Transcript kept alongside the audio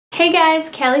Hey guys,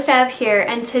 Callie Fab here,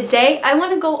 and today I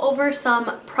want to go over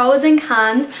some pros and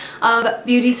cons of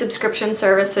beauty subscription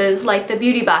services like the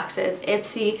beauty boxes,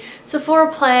 Ipsy,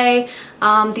 Sephora Play,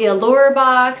 the Allure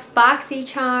Box,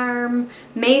 Boxycharm,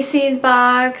 Macy's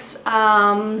Box,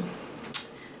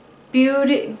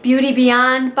 Beauty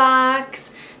Beyond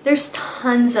Box. There's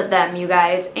tons of them, you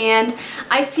guys, and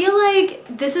I feel like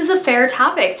this is a fair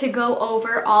topic to go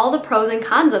over all the pros and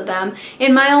cons of them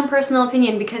in my own personal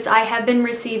opinion, because I have been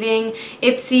receiving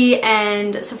Ipsy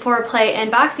and Sephora Play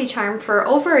and Boxycharm for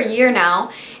over a year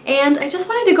now, and I just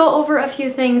wanted to go over a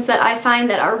few things that I find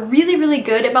that are really, really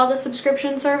good about the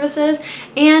subscription services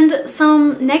and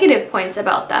some negative points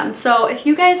about them. So if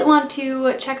you guys want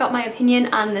to check out my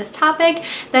opinion on this topic,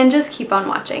 then just keep on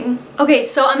watching. Okay,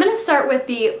 so I'm gonna start with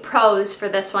the pros for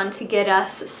this one to get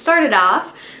us started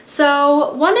off.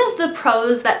 So one of the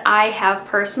pros that I have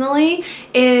personally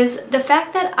is the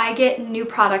fact that I get new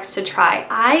products to try.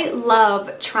 I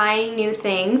love trying new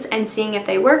things and seeing if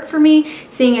they work for me,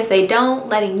 seeing if they don't,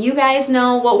 letting you guys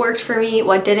know what worked for me,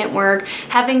 what didn't work,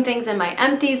 having things in my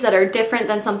empties that are different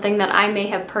than something that I may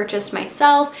have purchased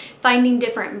myself, finding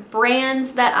different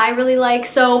brands that I really like.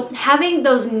 So having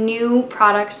those new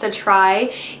products to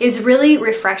try is really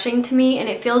refreshing to me and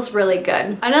it feels really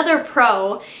good. Another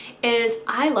pro is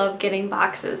I love getting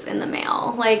boxes in the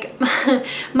mail. Like,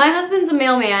 my husband's a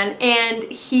mailman and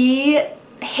he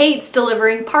hates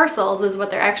delivering parcels, is what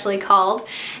they're actually called,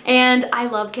 and I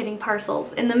love getting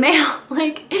parcels in the mail.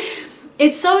 Like,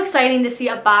 it's so exciting to see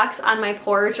a box on my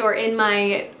porch or in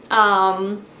my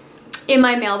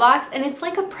mailbox, and it's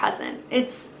like a present.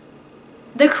 It's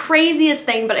the craziest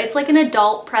thing, but it's like an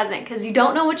adult present because you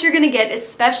don't know what you're gonna get,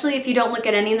 especially if you don't look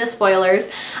at any of the spoilers.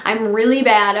 I'm really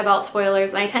bad about spoilers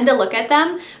and I tend to look at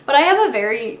them, but I have a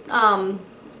very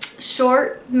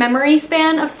short memory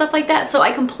span of stuff like that, so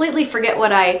I completely forget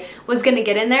what I was gonna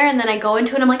get in there, and then I go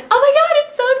into it and I'm like, oh my god,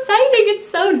 it's so exciting, it's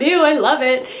so new, I love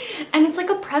it. And it's like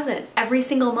a present every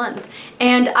single month.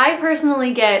 And I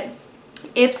personally get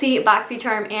Ipsy,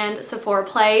 Boxycharm, and Sephora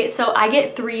Play, so I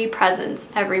get 3 presents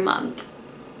every month.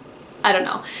 I don't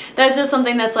know. That's just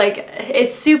something that's like,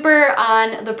 it's super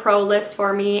on the pro list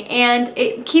for me, and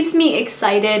it keeps me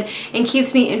excited and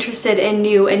keeps me interested in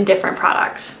new and different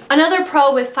products. Another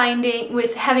pro with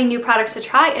having new products to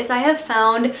try is I have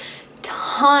found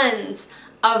tons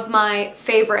of my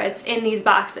favorites in these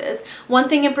boxes. One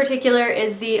thing in particular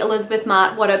is the Elizabeth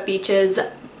Mott What Up Beaches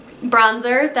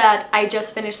bronzer that I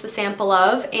just finished the sample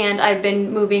of, and I've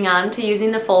been moving on to using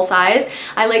the full size.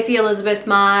 I like the Elizabeth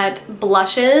Mott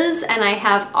blushes, and I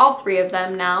have all 3 of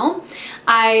them now.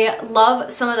 I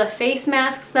love some of the face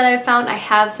masks that I've found I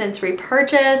have since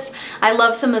repurchased. I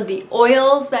love some of the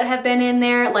oils that have been in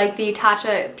there, like the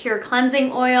Tatcha Pure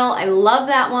Cleansing Oil. I love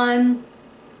that one.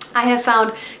 I have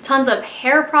found tons of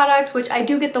hair products, which I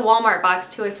do get the Walmart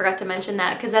box too. I forgot to mention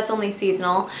that because that's only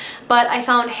seasonal. But I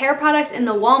found hair products in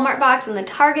the Walmart box and the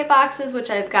Target boxes, which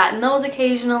I've gotten those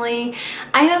occasionally.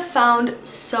 I have found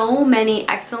so many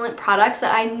excellent products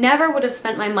that I never would have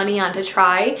spent my money on to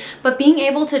try, but being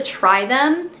able to try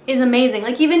them is amazing.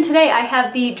 Like, even today I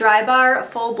have the Dry Bar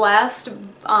Full Blast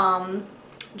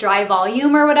dry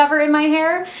volume or whatever in my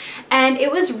hair, and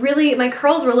it was really, my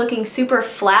curls were looking super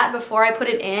flat before I put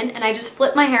it in, and I just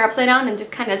flipped my hair upside down and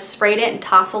just kind of sprayed it and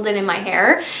tousled it in my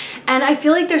hair, and I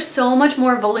feel like they're so much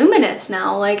more voluminous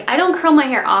now. Like, I don't curl my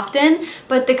hair often,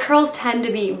 but the curls tend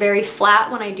to be very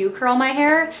flat when I do curl my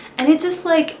hair, and it just,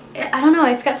 like, I don't know,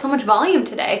 it's got so much volume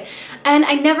today. And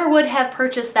I never would have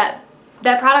purchased that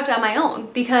product on my own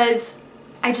because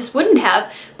I just wouldn't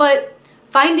have, but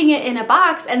finding it in a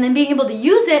box and then being able to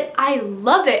use it, I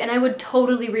love it, and I would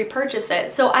totally repurchase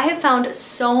it. So I have found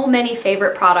so many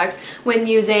favorite products when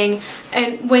using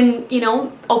and when, you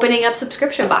know, opening up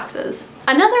subscription boxes.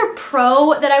 Another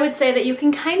pro that I would say that you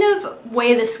can kind of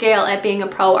weigh the scale at being a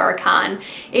pro or a con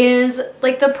is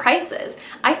like the prices.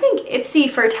 I think Ipsy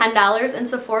for $10 and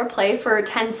Sephora Play for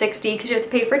 $10.60, because you have to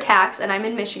pay for tax, and I'm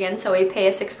in Michigan, so we pay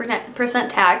a 6%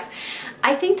 tax.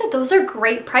 I think that those are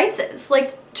great prices,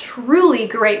 like truly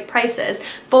great prices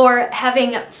for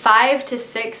having 5 to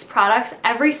 6 products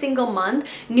every single month,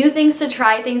 new things to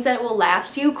try, things that will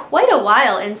last you quite a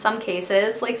while in some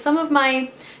cases. Like, some of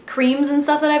my creams and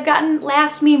stuff that I've gotten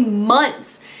last me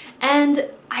months, and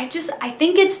I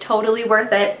think it's totally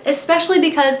worth it, especially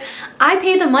because I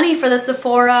pay the money for the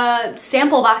Sephora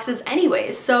sample boxes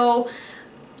anyways, so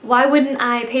why wouldn't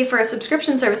I pay for a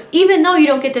subscription service, even though you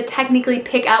don't get to technically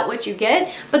pick out what you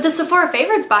get? But the Sephora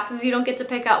favorites boxes, you don't get to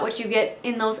pick out what you get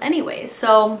in those anyways.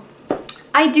 So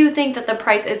I do think that the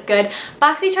price is good.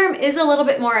 Boxycharm is a little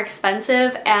bit more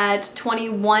expensive at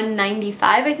 $21.95,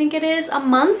 I think it is, a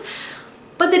month.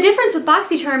 But the difference with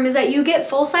Boxycharm is that you get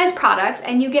full-size products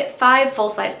and you get 5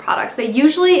 full-size products. They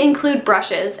usually include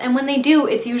brushes, and when they do,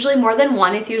 it's usually more than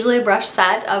one. It's usually a brush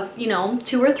set of, you know,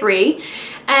 2 or 3.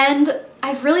 And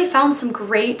I've really found some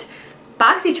great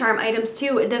Boxycharm items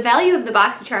too. The value of the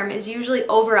Boxycharm is usually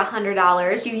over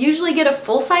 $100. You usually get a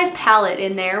full-size palette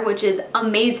in there, which is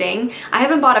amazing. I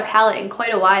haven't bought a palette in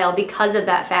quite a while because of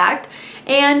that fact.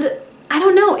 And I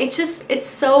don't know, it's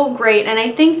so great. And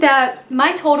I think that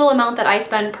my total amount that I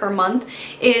spend per month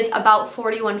is about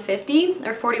 $41.50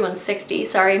 or $41.60,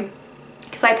 sorry,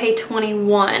 because I pay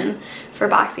 $21 for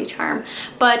Boxycharm.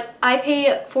 But I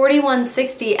pay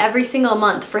 $41.60 every single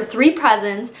month for 3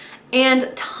 presents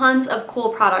and tons of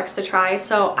cool products to try.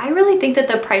 So I really think that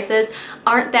the prices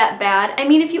aren't that bad. I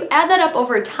mean, if you add that up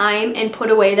over time and put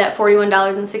away that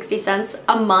 $41.60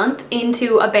 a month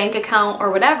into a bank account or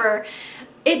whatever,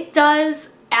 it does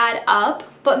add up.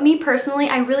 But me personally,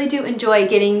 I really do enjoy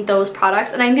getting those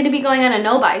products, and I'm gonna be going on a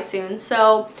no-buy soon.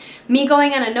 So me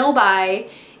going on a no-buy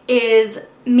is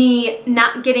me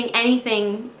not getting any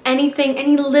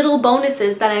little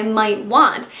bonuses that I might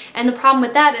want. And the problem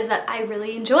with that is that I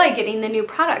really enjoy getting the new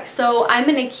products. So I'm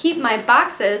gonna keep my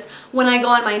boxes when I go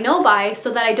on my no-buy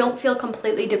so that I don't feel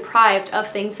completely deprived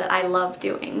of things that I love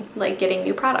doing, like getting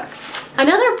new products.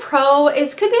 Another pro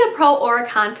could be a pro or a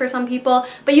con for some people,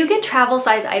 but you get travel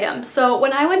size items. So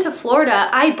when I went to Florida,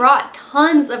 I brought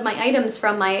tons of my items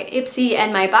from my Ipsy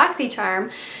and my Boxycharm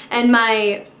and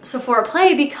my Sephora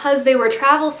Play because they were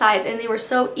travel size and they were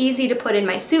so easy to put in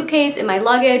my suitcase, in my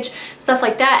luggage, stuff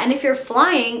like that. And if you're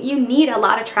flying, you need a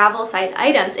lot of travel size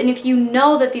items. And if you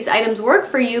know that these items work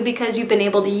for you because you've been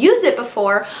able to use it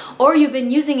before, or you've been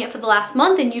using it for the last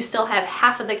month and you still have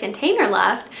half of the container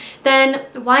left, then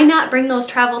why not bring those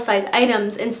travel size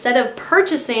items instead of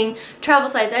purchasing travel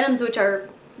size items which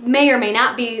may or may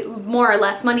not be more or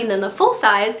less money than the full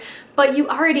size, but you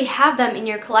already have them in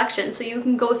your collection, so you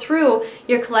can go through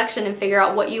your collection and figure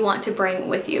out what you want to bring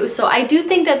with you. So I do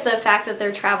think that the fact that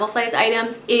they're travel size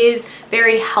items is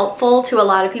very helpful to a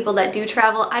lot of people that do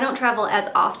travel. I don't travel as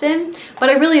often, but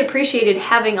I really appreciated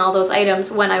having all those items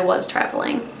when I was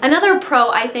traveling. Another pro,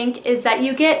 I think, is that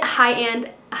you get high-end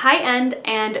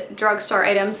and drugstore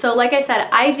items. So like I said,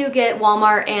 I do get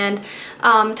Walmart and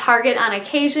Target on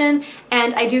occasion,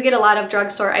 and I do get a lot of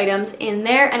drugstore items in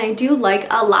there, and I do like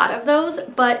a lot of those.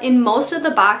 But in most of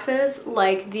the boxes,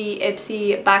 like the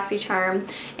Ipsy, Boxycharm,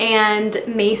 and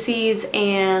Macy's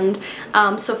and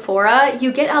Sephora,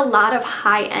 you get a lot of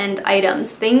high-end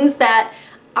items, things that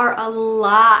are a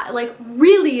lot, like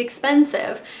really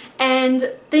expensive,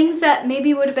 and things that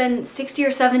maybe would have been $60 or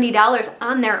 $70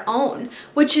 on their own,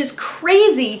 which is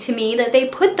crazy to me that they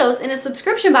put those in a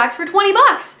subscription box for 20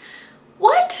 bucks.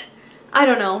 What? I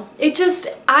don't know.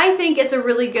 I think it's a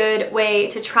really good way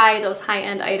to try those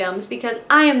high-end items because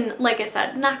I am, like I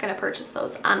said, not gonna purchase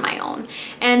those on my own.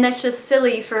 And that's just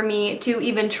silly for me to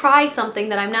even try something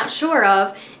that I'm not sure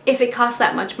of if it costs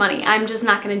that much money. I'm just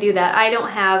not gonna do that. I don't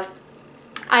have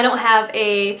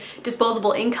a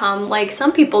disposable income like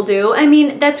some people do. I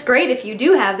mean, that's great if you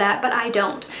do have that, but I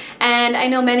don't. And I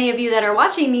know many of you that are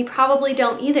watching me probably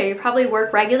don't either. You probably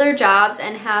work regular jobs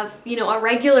and have, you know, a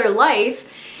regular life,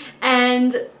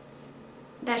 and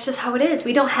that's just how it is.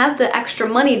 We don't have the extra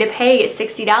money to pay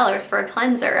 $60 for a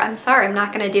cleanser. I'm sorry, I'm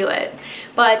not gonna do it.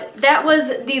 But that was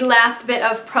the last bit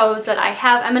of pros that I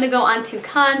have. I'm gonna go on to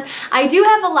cons. I do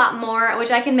have a lot more,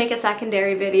 which I can make a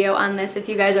secondary video on this if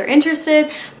you guys are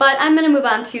interested, but I'm gonna move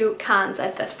on to cons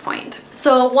at this point.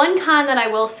 So one con that I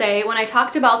will say when I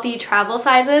talked about the travel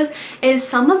sizes is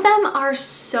some of them are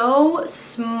so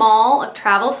small of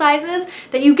travel sizes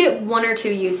that you get 1 or 2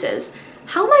 uses.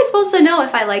 How am I supposed to know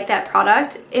if I like that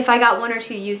product if I got 1 or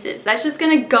 2 uses? That's just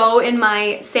gonna go in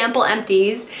my sample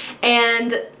empties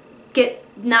and get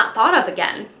not thought of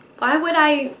again. Why would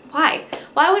I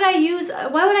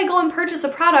go and purchase a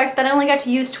product that I only got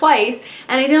to use twice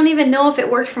and I don't even know if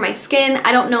it worked for my skin?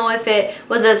 I don't know if it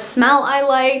was a smell I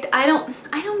liked. I don't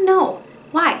know.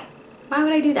 Why? Why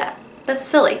would I do that? That's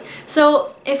silly.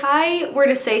 So if I were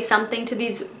to say something to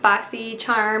these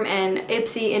Boxycharm and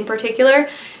Ipsy in particular,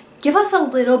 give us a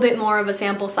little bit more of a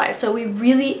sample size so we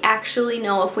really actually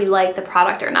know if we like the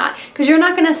product or not. Because you're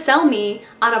not gonna sell me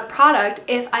on a product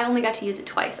if I only got to use it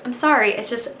twice. I'm sorry,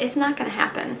 it's not gonna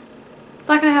happen. It's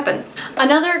not gonna happen.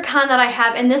 Another con that I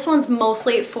have, and this one's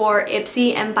mostly for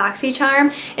Ipsy and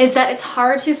Boxycharm, is that it's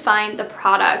hard to find the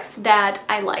products that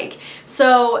I like.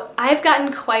 So I've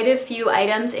gotten quite a few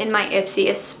items in my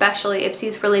Ipsy, especially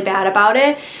Ipsy's really bad about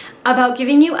it. about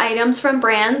giving you items from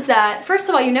brands that, first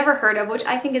of all, you never heard of, which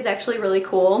I think is actually really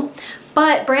cool,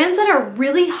 but brands that are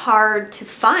really hard to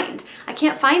find. I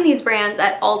can't find these brands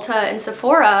at Ulta and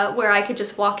Sephora where I could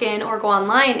just walk in or go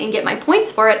online and get my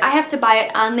points for it. I have to buy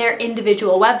it on their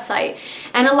individual website.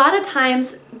 And a lot of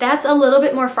times that's a little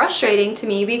bit more frustrating to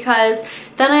me because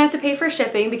then I have to pay for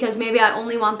shipping because maybe I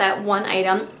only want that one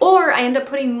item, or I end up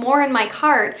putting more in my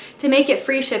cart to make it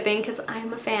free shipping because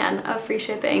I'm a fan of free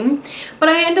shipping. But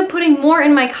I end up putting more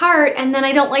in my cart and then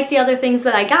I don't like the other things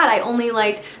that I got. I only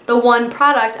liked the one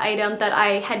product item that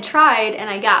I had tried and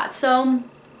I got. So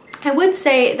I would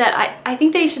say that I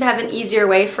think they should have an easier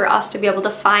way for us to be able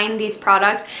to find these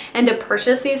products and to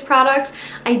purchase these products.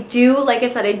 I do, like I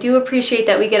said, I do appreciate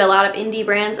that we get a lot of indie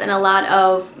brands and a lot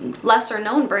of lesser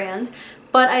known brands,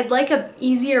 but I'd like an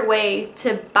easier way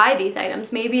to buy these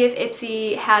items. Maybe if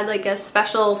Ipsy had like a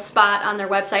special spot on their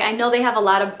website. I know they have a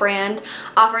lot of brand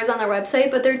offers on their website,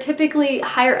 but they're typically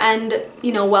higher end,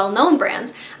 you know, well-known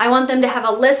brands. I want them to have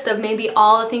a list of maybe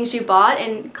all the things you bought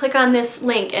and click on this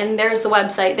link and there's the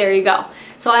website, there you go.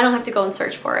 So I don't have to go and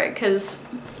search for it because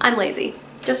I'm lazy.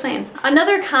 Just saying.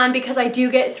 Another con, because I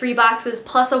do get 3 boxes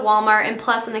plus a Walmart and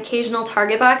plus an occasional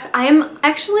Target box, I am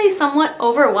actually somewhat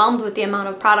overwhelmed with the amount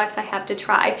of products I have to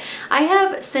try. I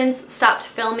have since stopped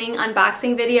filming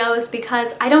unboxing videos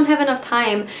because I don't have enough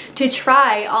time to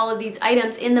try all of these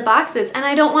items in the boxes, and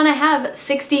I don't want to have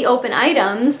 60 open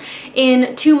items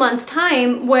in 2 months'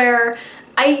 time where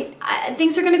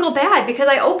things are gonna go bad because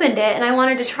I opened it and I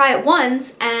wanted to try it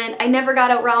once and I never got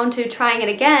around to trying it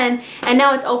again, and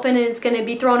now it's open and it's gonna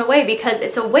be thrown away because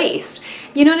it's a waste.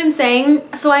 You know what I'm saying?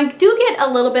 So I do get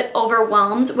a little bit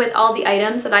overwhelmed with all the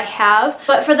items that I have,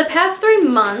 but for the past 3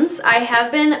 months I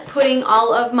have been putting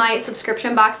all of my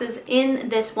subscription boxes in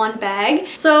this one bag.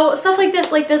 So stuff like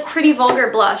this Pretty Vulgar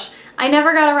blush, I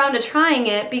never got around to trying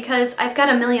it because I've got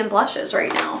a million blushes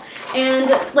right now. And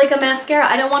like a mascara,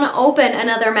 I don't want to open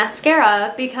another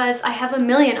mascara because I have a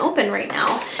million open right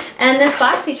now. And this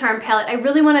Boxycharm palette, I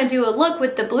really want to do a look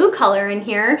with the blue color in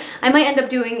here. I might end up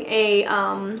doing a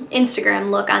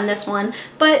Instagram look on this one.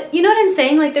 But you know what I'm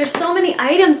saying? Like, there's so many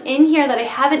items in here that I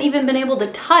haven't even been able to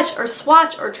touch or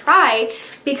swatch or try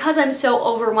because I'm so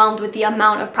overwhelmed with the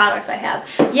amount of products I have.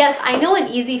 Yes, I know an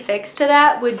easy fix to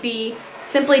that would be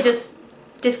simply just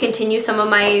discontinue some of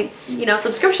my, you know,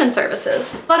 subscription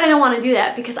services. But I don't want to do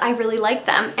that because I really like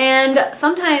them. And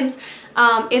sometimes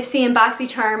Ipsy and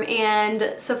Boxycharm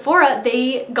and Sephora,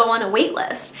 they go on a wait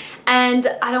list. And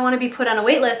I don't want to be put on a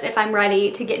wait list if I'm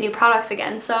ready to get new products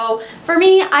again. So for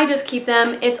me, I just keep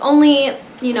them. It's only,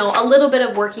 you know, a little bit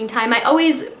of working time. I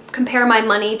always compare my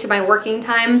money to my working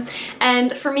time,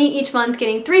 and for me, each month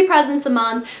getting 3 presents a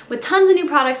month with tons of new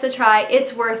products to try,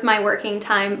 it's worth my working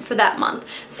time for that month.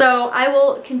 So I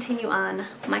will continue on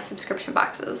my subscription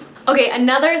boxes. Okay,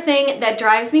 another thing that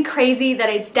drives me crazy that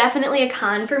it's definitely a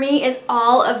con for me is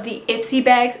all of the Ipsy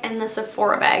bags and the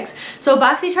Sephora bags. So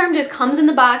Boxycharm just comes in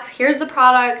the box, here's the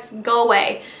products, go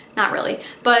away. Not really,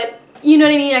 but you know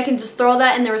what I mean? I can just throw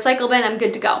that in the recycle bin, I'm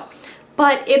good to go.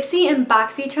 But Ipsy and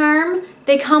Boxycharm,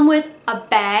 they come with a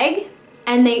bag,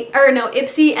 and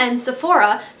Ipsy and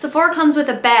Sephora comes with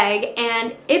a bag,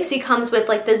 and Ipsy comes with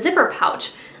like the zipper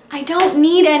pouch. I don't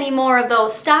need any more of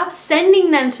those. Stop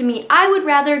sending them to me. I would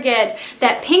rather get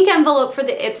that pink envelope for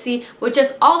the Ipsy with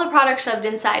just all the products shoved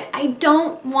inside. I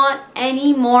don't want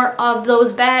any more of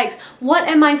those bags. What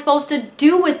am I supposed to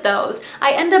do with those?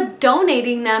 I end up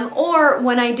donating them, or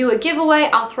when I do a giveaway,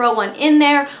 I'll throw one in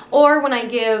there, or when I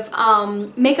give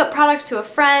makeup products to a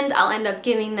friend, I'll end up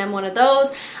giving them one of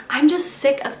those. I'm just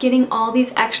sick of getting all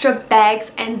these extra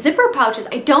bags and zipper pouches.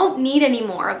 I don't need any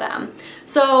more of them.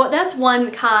 So that's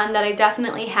one con that I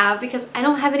definitely have because I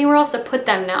don't have anywhere else to put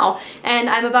them now. And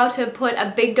I'm about to put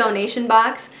a big donation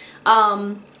box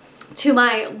to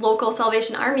my local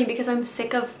Salvation Army because I'm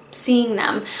sick of seeing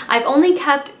them. I've only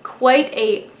kept quite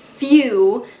a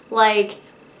few, like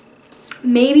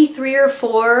maybe 3 or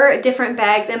 4 different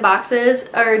bags and boxes,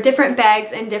 or different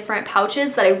bags and different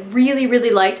pouches that I really, really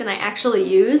liked and I actually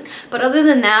use. But other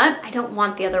than that, I don't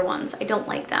want the other ones. I don't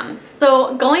like them.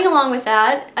 So going along with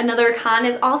that, another con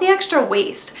is all the extra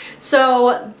waste.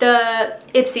 So the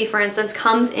Ipsy, for instance,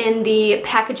 comes in the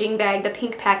packaging bag, the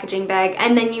pink packaging bag,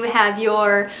 and then you have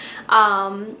your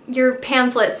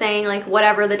pamphlet saying like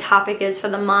whatever the topic is for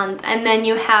the month, and then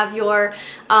you have your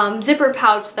zipper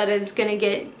pouch that is gonna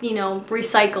get, you know,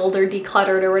 recycled or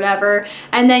decluttered or whatever,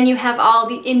 and then you have all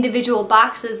the individual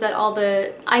boxes that all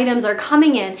the items are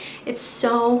coming in. It's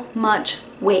so much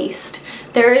waste.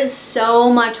 There is so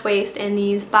much waste in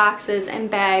these boxes and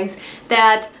bags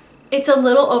that it's a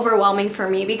little overwhelming for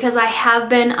me because I have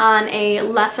been on a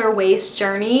lesser waste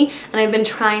journey and I've been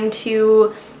trying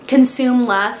to consume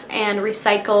less and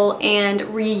recycle and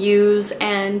reuse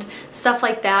and stuff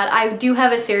like that. I do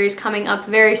have a series coming up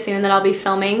very soon that I'll be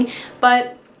filming,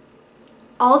 but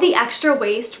all the extra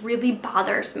waste really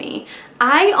bothers me.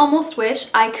 I almost wish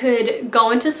I could go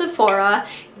into Sephora,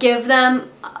 give them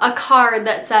a card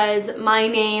that says my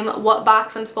name, what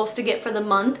box I'm supposed to get for the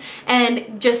month,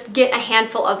 and just get a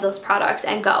handful of those products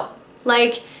and go.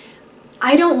 Like,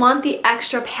 I don't want the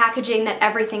extra packaging that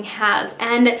everything has,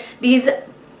 and these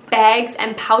bags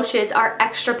and pouches are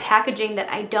extra packaging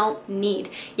that I don't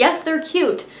need. Yes, they're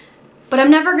cute, but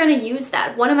I'm never gonna use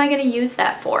that. What am I gonna use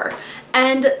that for?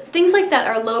 And things like that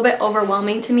are a little bit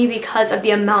overwhelming to me because of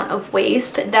the amount of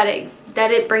waste that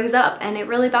it brings up, and it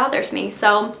really bothers me.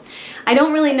 So I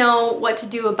don't really know what to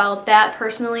do about that.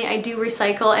 Personally, I do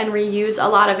recycle and reuse a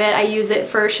lot of it. I use it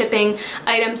for shipping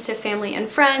items to family and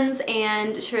friends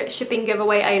and shipping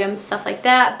giveaway items, stuff like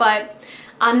that. But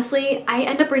honestly, I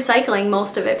end up recycling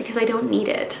most of it because I don't need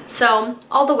it. So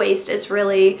all the waste is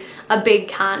really a big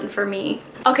con for me.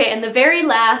 Okay, and the very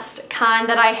last con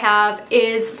that I have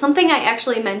is something I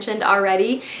actually mentioned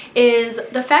already, is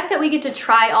the fact that we get to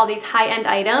try all these high-end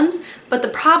items, but the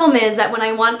problem is that when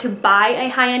I want to buy a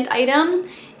high-end item,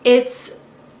 it's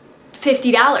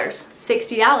 $50,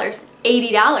 $60,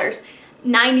 $80,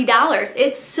 $90.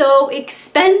 It's so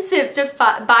expensive to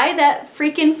buy that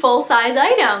freaking full-size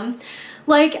item.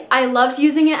 Like, I loved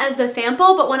using it as the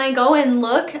sample, but when I go and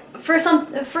look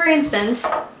for instance,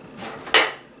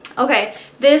 okay,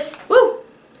 this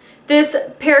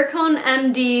Perricone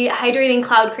MD Hydrating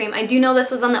Cloud Cream, I do know this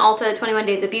was on the Ulta 21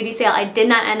 Days of Beauty sale. I did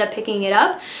not end up picking it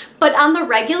up, but on the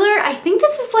regular, I think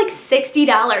this is like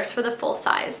 $60 for the full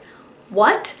size.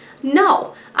 What?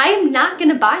 No, I am not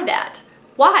gonna buy that.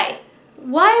 Why?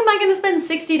 Why am I gonna spend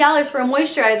 $60 for a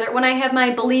moisturizer when I have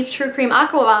my Believe True Cream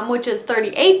Aqua Bomb, which is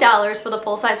 $38 for the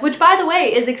full size, which by the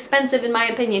way is expensive in my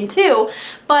opinion too,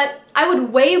 but I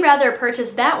would way rather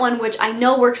purchase that one, which I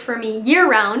know works for me year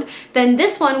round, than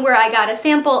this one where I got a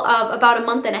sample of about a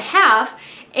month and a half,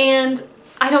 and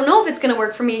I don't know if it's gonna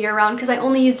work for me year round because I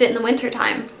only used it in the winter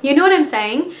time. You know what I'm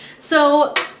saying?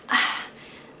 So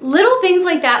little things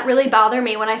like that really bother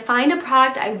me when I find a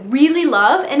product I really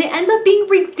love and it ends up being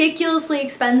ridiculously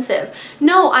expensive.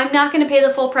 No, I'm not gonna pay the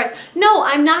full price. No,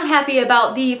 I'm not happy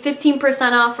about the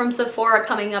 15% off from Sephora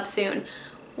coming up soon.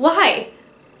 Why?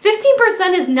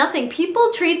 15% is nothing.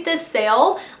 People treat this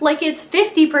sale like it's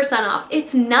 50% off.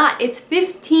 It's not, it's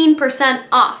 15%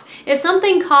 off. If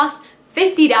something costs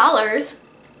 $50,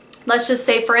 let's just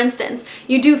say, for instance,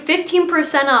 you do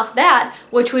 15% off that,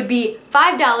 which would be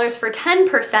 $5 for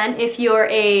 10% if you're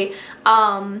a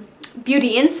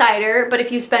beauty insider, but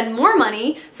if you spend more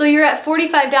money, so you're at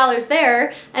 $45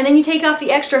 there, and then you take off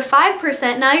the extra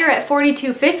 5%, now you're at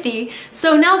 $42.50.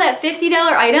 So now that $50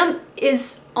 item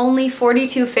is only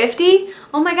 $42.50.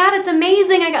 Oh my god, it's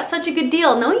amazing. I got such a good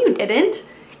deal. No, you didn't.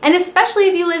 And especially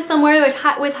if you live somewhere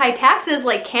with high taxes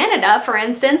like Canada, for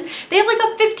instance, they have like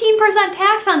a 15%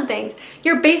 tax on things.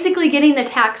 You're basically getting the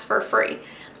tax for free.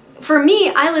 For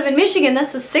me, I live in Michigan,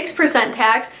 that's a 6%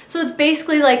 tax, so it's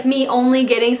basically like me only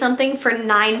getting something for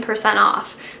 9%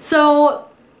 off. So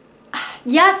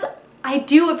yes, I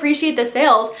do appreciate the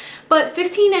sales, but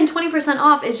 15 and 20%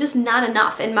 off is just not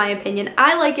enough in my opinion.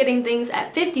 I like getting things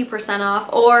at 50%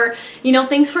 off, or, you know,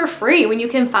 things for free when you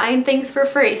can find things for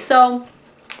free. So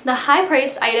the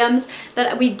high-priced items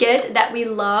that we get that we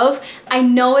love, I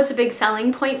know it's a big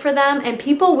selling point for them and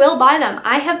people will buy them.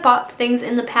 I have bought things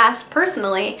in the past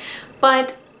personally,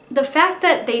 but the fact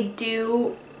that they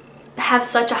do have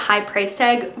such a high price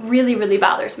tag really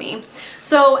bothers me.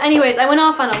 So anyways, I went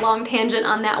off on a long tangent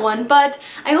on that one, but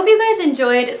I hope you guys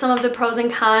enjoyed some of the pros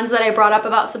and cons that I brought up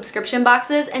about subscription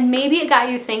boxes, and maybe it got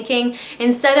you thinking,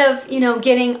 instead of, you know,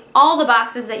 getting all the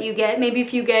boxes that you get, maybe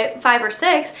if you get 5 or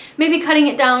 6, maybe cutting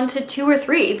it down to 2 or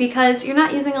 3 because you're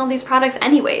not using all these products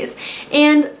anyways.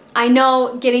 And I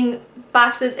know getting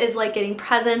boxes is like getting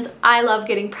presents. I love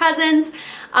getting presents,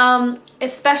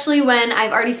 especially when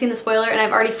I've already seen the spoiler and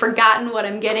I've already forgotten what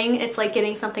I'm getting. It's like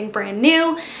getting something brand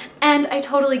new, and I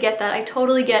totally get that. I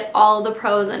totally get all the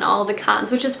pros and all the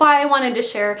cons, which is why I wanted to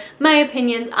share my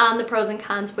opinions on the pros and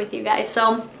cons with you guys.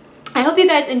 So I hope you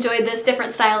guys enjoyed this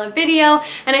different style of video,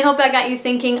 and I hope I got you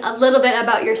thinking a little bit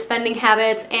about your spending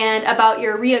habits and about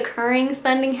your reoccurring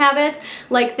spending habits,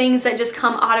 like things that just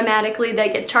come automatically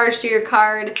that get charged to your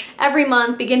card every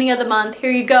month, beginning of the month.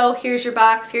 Here you go, here's your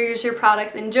box, here's your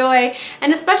products, enjoy.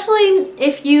 And especially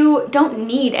if you don't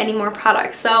need any more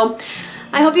products. So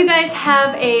I hope you guys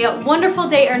have a wonderful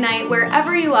day or night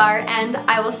wherever you are, and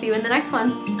I will see you in the next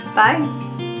one. Bye.